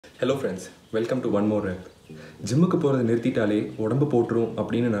Hello friends, welcome to one more rape. ஜிம்முக்கு போகிறத நிறுத்திட்டாலே உடம்பு போட்டுரும்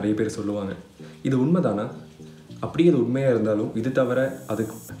அப்படின்னு நிறைய பேர் சொல்லுவாங்க. இது உண்மைதானா? அப்படியே இது உண்மையாக இருந்தாலும் இது தவிர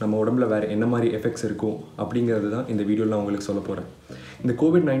அதுக்கு நம்ம உடம்புல வேறு என்ன மாதிரி எஃபெக்ட்ஸ் இருக்கும் அப்படிங்கிறது தான் இந்த வீடியோவில் நான் உங்களுக்கு சொல்ல போகிறேன். இந்த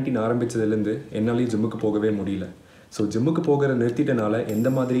COVID-19 ஆரம்பித்ததுலேருந்து என்னாலேயும் ஜிம்முக்கு போகவே முடியல. ஸோ ஜிம்முக்கு போகிற நிறுத்திட்டனால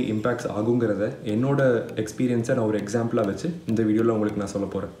எந்த மாதிரி இம்பேக்ட்ஸ் ஆகுங்கிறத என்னோட எக்ஸ்பீரியன்ஸை நான் ஒரு எக்ஸாம்பிளாக வச்சு இந்த வீடியோவில் உங்களுக்கு நான் சொல்ல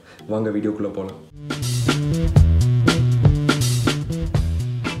போகிறேன். வாங்க வீடியோக்குள்ளே போகலாம்.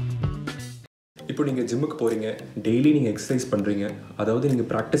 இப்போ நீங்கள் ஜிம்முக்கு போகிறீங்க, டெய்லி நீங்கள் எக்ஸசைஸ் பண்ணுறீங்க, அதாவது நீங்கள்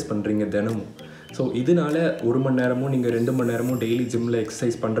ப்ராக்டிஸ் பண்ணுறீங்க தினமும். ஸோ இதனால் 1 மணி நேரமோ நீங்கள் 2 மணி நேரமோ டெய்லி ஜிம்மில்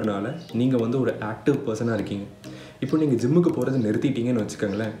எக்ஸசைஸ் பண்ணுறனால நீங்கள் வந்து ஒரு ஆக்டிவ் பர்சனாக இருக்கீங்க. இப்போ நீங்கள் ஜிம்முக்கு போகிறது நிறுத்திட்டீங்கன்னு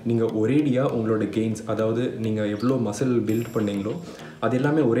வச்சுக்கோங்களேன், நீங்கள் ஒரேடியாக உங்களோட கெயின்ஸ், அதாவது நீங்கள் எவ்வளோ மசில் பில்ட் பண்ணீங்களோ அது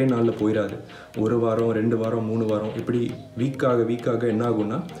எல்லாமே ஒரே நாளில் போயிடாது. 1 வாரம், 2 வாரம், 3 வாரம் இப்படி வீக்காக என்ன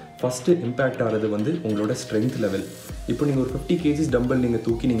ஆகும்னா, ஃபஸ்ட்டு இம்பேக்ட் ஆகிறது வந்து உங்களோட ஸ்ட்ரென்த் லெவல். இப்போ நீங்கள் ஒரு 50 kgs டம்பிள் நீங்கள்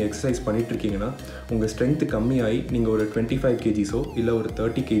தூக்கி நீங்கள் எக்ஸசைஸ் பண்ணிகிட்ருக்கீங்கன்னா உங்கள் ஸ்ட்ரென்த்து கம்மியாகி நீங்கள் ஒரு 25 kgsஓ இல்லை ஒரு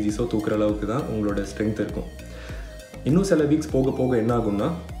 30 kgsஓ தூக்குற அளவுக்கு தான் உங்களோட ஸ்ட்ரென்த் இருக்கும். இன்னும் சில வீக்ஸ் போக போக என்ன ஆகும்னா,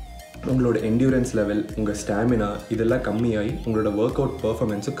 உங்களோட என்டியூரன்ஸ் லெவல், உங்கள் ஸ்டாமினா இதெல்லாம் கம்மியாகி உங்களோட ஒர்க் அவுட்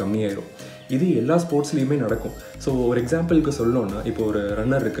பர்ஃபார்மன்ஸும் கம்மியாயிடும். இது எல்லா ஸ்போர்ட்ஸ்லேயுமே நடக்கும். ஸோ ஒரு எக்ஸாம்பிளுக்கு சொல்லணுன்னா, இப்போ ஒரு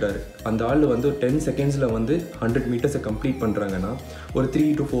ரன்னர் இருக்கிறாரு, அந்த ஆள் வந்து 10 செகண்ட்ஸில் வந்து 100 மீட்டர்ஸை கம்ப்ளீட் பண்ணுறாங்கன்னா ஒரு 3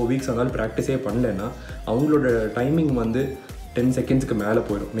 to 4 வீக்ஸ் அதனால் ப்ராக்டிஸே பண்ணலைன்னா அவங்களோட டைமிங் வந்து 10 செகண்ட்ஸ்க்கு மேலே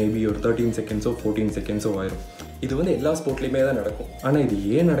போயிடும். மேபி ஒரு 13 செகண்ட்ஸோ 14 செகண்ட்ஸோ ஆயிரும். இது வந்து எல்லா ஸ்போர்ட்லேயுமே தான் நடக்கும். ஆனால் இது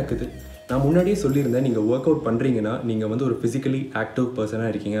ஏன் நடக்குது? நான் முன்னாடியே சொல்லியிருந்தேன், நீங்கள் ஒர்க் அவுட் பண்ணுறீங்கன்னா நீங்கள் வந்து ஒரு ஃபிசிக்கலி ஆக்டிவ் பர்சனாக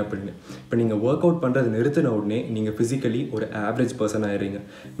இருக்கீங்க அப்படின்னு. இப்போ நீங்கள் ஒர்க் அவுட் பண்ணுறது நிறுத்தின உடனே நீங்கள் ஃபிசிக்கலி ஒரு ஆவரேஜ் பர்சன் ஆகிடுறீங்க.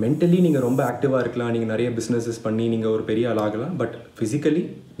 மென்டலி நீங்கள் ரொம்ப ஆக்டிவாக இருக்கலாம், நீங்கள் நிறைய பிஸ்னஸஸ் பண்ணி நீங்கள் ஒரு பெரிய ஆள் ஆகலாம். பட் ஃபிசிக்கலி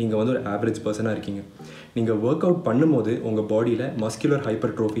நீங்கள் வந்து ஒரு ஆவரேஜ் பர்சனாக இருக்கீங்க. நீங்கள் ஒர்க் அவுட் பண்ணும்போது உங்கள் பாடியில் மஸ்குலர்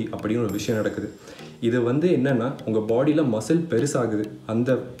ஹைப்பர்ட்ரோஃபி அப்படின்னு ஒரு விஷயம் நடக்குது. இது வந்து என்னென்னா, உங்கள் பாடியில் மசில் பெருசாகுது. அந்த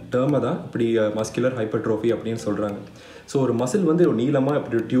டேர்மை தான் இப்படி மஸ்குலர் ஹைப்பர்ட்ரோஃபி அப்படின்னு சொல்கிறாங்க. ஸோ ஒரு மசில் வந்து ஒரு நீளமாக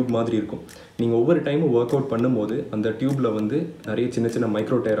இப்படி ஒரு டியூப் மாதிரி இருக்கும். நீங்கள் ஒவ்வொரு டைமும் ஒர்க் அவுட் பண்ணும்போது அந்த டியூப்பில் வந்து நிறைய சின்ன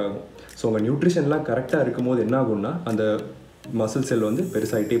மைக்ரோ டயர் ஆகும். ஸோ உங்கள் நியூட்ரிஷன்லாம் கரெக்டாக இருக்கும்போது என்ன ஆகும்னா, அந்த மசில் செல் வந்து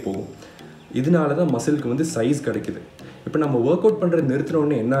பெருசாகிட்டே போகும். இதனால தான் மசிலுக்கு வந்து சைஸ் கிடைக்குது. இப்போ நம்ம ஒர்க் அவுட் பண்ணுறது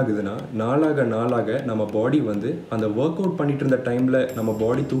நிறுத்தினோடனே என்ன ஆகுதுன்னா, நாளாக நம்ம பாடி வந்து அந்த ஒர்க் அவுட் பண்ணிகிட்டு இருந்த டைமில் நம்ம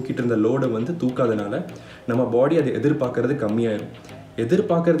பாடி தூக்கிட்டு இருந்த லோடை வந்து தூக்காதனால நம்ம பாடி அதை எதிர்பார்க்கறது கம்மியாயிடும்.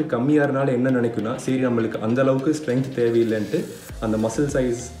 எதிர்பார்க்கறது கம்மியாகிறனால என்ன நினைக்குன்னா, சரி நம்மளுக்கு அந்தளவுக்கு ஸ்ட்ரென்த் தேவையில்லைன்ட்டு அந்த மசில்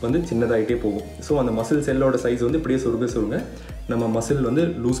சைஸ் வந்து சின்னதாகிட்டே போகும். ஸோ அந்த மசில் செல்லோட சைஸ் வந்து இப்படியே சுருங்க நம்ம மசில் வந்து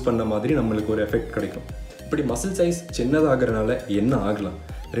லூஸ் பண்ண மாதிரி நம்மளுக்கு ஒரு எஃபெக்ட் கிடைக்கும். இப்படி மசில் சைஸ் சின்னதாகிறனால என்ன ஆகலாம்?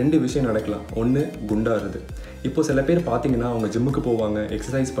 2 விஷயம் நடக்கலாம். ஒன்று, குண்டாகிறது. இப்போ சில பேர் பார்த்தீங்கன்னா அவங்க ஜிம்முக்கு போவாங்க,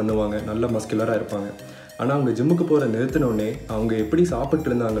 எக்ஸசைஸ் பண்ணுவாங்க, நல்ல மஸ்குலராக இருப்பாங்க. ஆனால் அவங்க ஜிம்முக்கு போகிற நிறுத்தினோடனே அவங்க எப்படி சாப்பிட்டு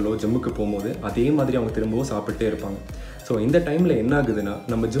இருந்தாங்களோ ஜிம்முக்கு போகும்போது அதே மாதிரி அவங்க திரும்பவும் சாப்பிட்டே இருப்பாங்க. ஸோ இந்த டைமில் என்ன ஆகுதுன்னா,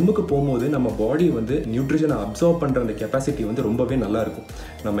 நம்ம ஜிம்முக்கு போகும்போது நம்ம பாடி வந்து நியூட்ரிஷனை அப்சர்வ் பண்ணுற அந்த கெப்பாசிட்டி வந்து ரொம்பவே நல்லாயிருக்கும்.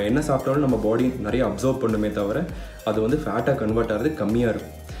 நம்ம என்ன சாப்பிட்டாலும் நம்ம பாடி நிறைய அப்சர்வ் பண்ணுமே தவிர அது வந்து ஃபேட்டாக கன்வெர்ட் ஆகிறது கம்மியாக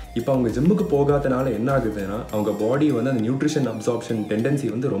இருக்கும். இப்போ அவங்க ஜிம்முக்கு போகாதனால என்ன ஆகுதுன்னா, அவங்க பாடி வந்து அந்த நியூட்ரிஷன் அப்சார்ப்ஷன் டெண்டன்சி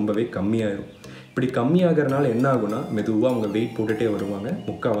வந்து ரொம்பவே கம்மியாயிடும். இப்படி கம்மியாகிறனால என்ன ஆகுனா, மெதுவாக அவங்க வெயிட் போட்டுகிட்டே வருவாங்க.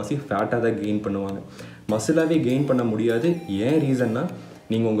 முக்கால்வாசி ஃபேட்டாக தான் கெயின் பண்ணுவாங்க. மசிலாகவே கெயின் பண்ண முடியாது. ஏன் ரீசன்னா,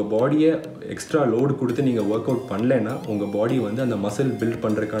 நீங்கள் உங்கள் பாடியை எக்ஸ்ட்ரா லோடு கொடுத்து நீங்கள் ஒர்க் அவுட் பண்ணலைன்னா உங்கள் பாடி வந்து அந்த மசில் பில்ட்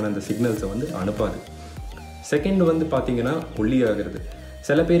பண்ணுறதுக்கான அந்த சிக்னல்ஸை வந்து அனுப்பாது. செகண்ட் வந்து பார்த்தீங்கன்னா, ஒல்லியாகிறது.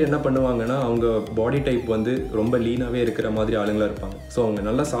 சில பேர் என்ன பண்ணுவாங்கன்னா, அவங்க பாடி டைப் வந்து ரொம்ப லீனாகவே இருக்கிற மாதிரி ஆளுங்களாக இருப்பாங்க. ஸோ அவங்க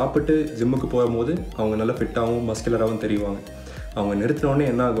நல்லா சாப்பிட்டு ஜிம்முக்கு போகும்போது அவங்க நல்லா ஃபிட்டாகவும் மஸ்குலராகவும் தெரிவாங்க. அவங்க நிறுத்தினோடனே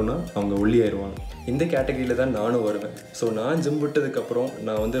என்ன ஆகும்னா, அவங்க ஒல்லி ஆயிடுவாங்க. இந்த கேட்டகரியில் தான் நானும் வருவேன். ஸோ நான் ஜிம் விட்டதுக்கப்புறம்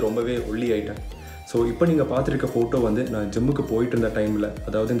நான் வந்து ரொம்பவே ஒல்லி ஆகிட்டேன். ஸோ இப்போ நீங்கள் பார்த்துருக்க ஃபோட்டோ வந்து நான் ஜிம்முக்கு போயிட்டு இருந்த டைமில்,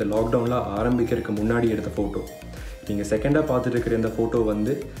 அதாவது இந்த லாக்டவுனில் ஆரம்பிக்கிறதுக்கு முன்னாடி எடுத்த ஃபோட்டோ. நீங்கள் செகண்டாக பார்த்துட்டு இருக்கிற இந்த ஃபோட்டோ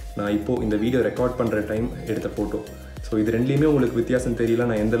வந்து நான் இப்போது இந்த வீடியோ ரெக்கார்ட் பண்ணுற டைம் எடுத்த ஃபோட்டோ. ஸோ இது ரெண்டுலேயுமே உங்களுக்கு வித்தியாசம் தெரியல,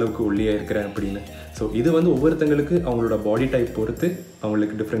 நான் எந்தளவுக்கு ஒல்லியாக இருக்கிறேன் அப்படின்னு. ஸோ இது வந்து ஒவ்வொருத்தங்களுக்கு அவங்களோட பாடி டைப் பொறுத்து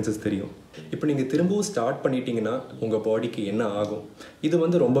அவங்களுக்கு டிஃப்ரென்சஸ் தெரியும். இப்போ நீங்கள் திரும்பவும் ஸ்டார்ட் பண்ணிட்டீங்கன்னா உங்கள் பாடிக்கு என்ன ஆகும்? இது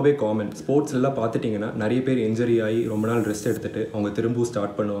வந்து ரொம்பவே காமன். ஸ்போர்ட்ஸ்லாம் பார்த்துட்டிங்கன்னா நிறைய பேர் இன்ஜரி ஆகி ரொம்ப நாள் ரெஸ்ட் எடுத்துகிட்டு அவங்க திரும்பவும்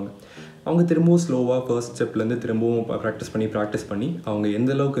ஸ்டார்ட் பண்ணுவாங்க. அவங்க திரும்பவும் ஸ்லோவாக ஃபர்ஸ்ட் ஸ்டெப்லேருந்து திரும்பவும் ப்ராக்டிஸ் பண்ணி அவங்க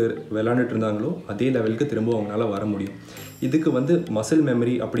எந்த அளவுக்கு விளாண்டுட்டு இருந்தாங்களோ அதே லெவலுக்கு திரும்பவும் அவங்களால வர முடியும். இதுக்கு வந்து மசில்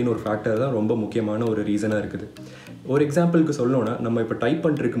மெமரி அப்படின்னு ஒரு ஃபேக்டர் தான் ரொம்ப முக்கியமான ஒரு ரீசனாக இருக்குது. ஒரு எக்ஸாம்பிளுக்கு சொல்லணும்னா, நம்ம இப்போ டைப்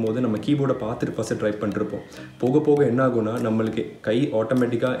பண்ணிருக்கும் போது நம்ம கீபோர்டை பார்த்துட்டு ஃபஸ்ட்டு டைப் பண்ணிருப்போம். போக போக என்ன ஆகும்னா, நம்மளுக்கு கை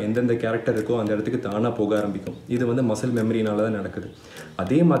ஆட்டோமேட்டிக்காக எந்தெந்த கேரக்டர் இருக்கோ அந்த இடத்துக்கு தானாக போக ஆரம்பிக்கும். இது வந்து மசில் மெமரினால தான் நடக்குது.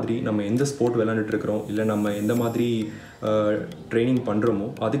 அதே மாதிரி நம்ம எந்த ஸ்போர்ட் விளையாண்டுட்டு இருக்கிறோம், இல்லை நம்ம எந்த மாதிரி ட்ரைனிங் பண்ணுறோமோ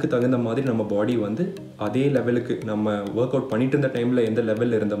அதுக்கு தகுந்த மாதிரி நம்ம பாடி வந்து அதே லெவலுக்கு நம்ம ஒர்க் அவுட் பண்ணிட்டு இருந்த டைமில் எந்த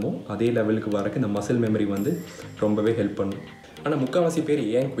லெவலில் இருந்தோமோ அதே லெவலுக்கு வரக்கு இந்த மசில் மெமரி வந்து ரொம்பவே ஹெல்ப் பண்ணும். ஆனால் முக்கால்வாசி பேர்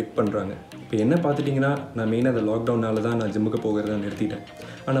ஏன் குவிட் பண்ணுறாங்க? இப்போ என்ன பார்த்துட்டிங்கன்னா, நான் மெயினாக அந்த லாக்டவுனால் தான் நான் ஜிம்முக்கு போகிறத நிறுத்திட்டேன்.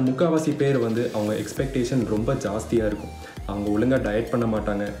 ஆனால் முக்கால்வாசி பேர் வந்து அவங்க எக்ஸ்பெக்டேஷன் ரொம்ப ஜாஸ்தியாக இருக்கும். அவங்க ஒழுங்காக டயட் பண்ண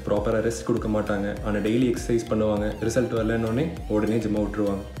மாட்டாங்க, ப்ராப்பராக ரெஸ்ட் கொடுக்க மாட்டாங்க, ஆனால் டெய்லி எக்ஸசைஸ் பண்ணுவாங்க, ரிசல்ட் வரலன்னொடனே உடனே ஜிம்மை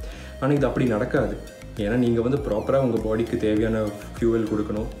விட்டுருவாங்க. ஆனால் இது அப்படி நடக்காது. ஏன்னா நீங்கள் வந்து ப்ராப்பராக உங்கள் பாடிக்கு தேவையான ஃபியூவல்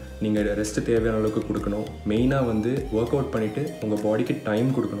கொடுக்கணும், நீங்கள் ரெஸ்ட்டு தேவையான அளவுக்கு கொடுக்கணும். மெயினாக வந்து ஒர்க் அவுட் பண்ணிவிட்டு உங்கள் பாடிக்கு டைம்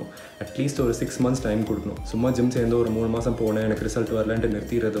கொடுக்கணும். அட்லீஸ்ட் ஒரு 6 months டைம் கொடுக்கணும். சும்மா ஜிம் சேர்ந்து ஒரு 3 மாதம் போனேன், எனக்கு ரிசல்ட் வரலன்ட்டு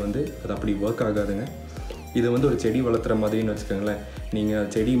நிறுத்திடுறது வந்து அது அப்படி ஒர்க் ஆகாதுங்க. இது வந்து ஒரு செடி வளர்த்துற மாதிரின்னு வச்சுக்கோங்களேன். நீங்கள்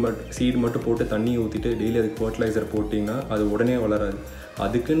செடி சீடு மட்டும் போட்டு தண்ணி ஊற்றிட்டு டெய்லி அதுக்கு ஃபர்டிலைசர் போட்டிங்கன்னா அது உடனே வளராது.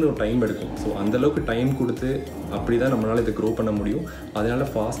 அதுக்குன்னு ஒரு டைம் எடுக்கும். ஸோ அந்தளவுக்கு டைம் கொடுத்து அப்படி தான் நம்மளால் இதை க்ரோ பண்ண முடியும்.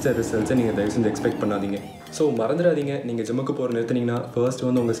 அதனால் ஃபாஸ்ட்டாக ரிசல்ட்ஸை நீங்கள் தயவு செஞ்சு எக்ஸ்பெக்ட் பண்ணாதீங்க. ஸோ மறந்துடாதீங்க, நீங்கள் ஜிம்முக்கு போகிற நிறுத்தினீங்கன்னா ஃபர்ஸ்ட்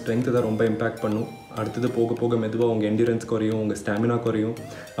வந்து உங்கள் ஸ்ட்ரென்த்து தான் ரொம்ப இம்பாக்ட் பண்ணும். அடுத்தது போக போக மெதுவாக உங்கள் என்டியூரன்ஸ் குறையும், உங்கள் ஸ்டாமினா குறையும்,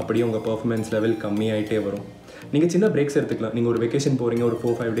 அப்படியே உங்கள் பர்ஃபார்மன்ஸ் லெவல் கம்மியாகிட்டே வரும். நீங்கள் சின்ன பிரேக்ஸ் எடுத்துக்கலாம். நீங்கள் ஒரு வெக்கேஷன் போகிறீங்க, ஒரு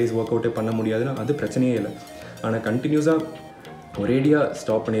 4-5 days ஒர்க் அவுட்டே பண்ண முடியாதுன்னா அது பிரச்சனையே இல்லை. ஆனால் கண்டினியூஸாக ஒரேடியாக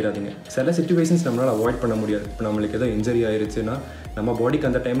ஸ்டாப் பண்ணிடாதீங்க. சில சிச்சுவேஷன்ஸ் நம்மளால் அவாய்ட் பண்ண முடியாது. இப்போ நம்மளுக்கு ஏதோ இன்ஜரி ஆயிடுச்சுன்னா நம்ம பாடிக்கு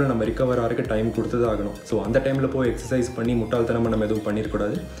அந்த டைமில் நம்ம ரிகவர் ஆகிறதுக்கு டைம் கொடுத்து ஆகணும். ஸோ அந்த டைமில் போய் எக்ஸசைஸ் பண்ணி முட்டாள்தனமாக நம்ம எதுவும்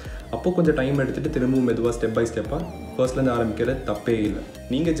பண்ணிடக்கூடாது. அப்போது கொஞ்சம் டைம் எடுத்துகிட்டு திரும்பவும் மெதுவாக ஸ்டெப் பை ஸ்டெப்பாக ஃபர்ஸ்ட்லேருந்து ஆரம்பிக்கிறது தப்பே இல்லை.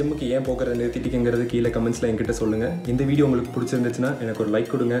 நீங்கள் ஜிம்முக்கு ஏன் போகிறத நிறுத்திட்டீங்கிறது கீழே கமெண்ட்ஸில் என்கிட்ட சொல்லுங்கள். இந்த வீடியோ உங்களுக்கு பிடிச்சிருந்துச்சுன்னா எனக்கு ஒரு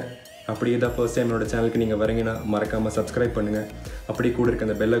லைக் கொடுங்க. அப்படியே தான் ஃபர்ஸ்ட் டைம் என்னோட சேனலுக்கு நீங்கள் வரீங்கன்னா மறக்காமல் சப்ஸ்கிரைப் பண்ணுங்கள். அப்படியே கூட இருக்க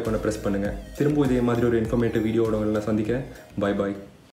அந்த பெல் ஐக்கானை ப்ரெஸ் பண்ணுங்கள். திரும்பவும் இதே மாதிரி ஒரு இன்ஃபர்மேட்டிவ் வீடியோட உங்களை நான் சந்திக்கிறேன். பாய் பாய்.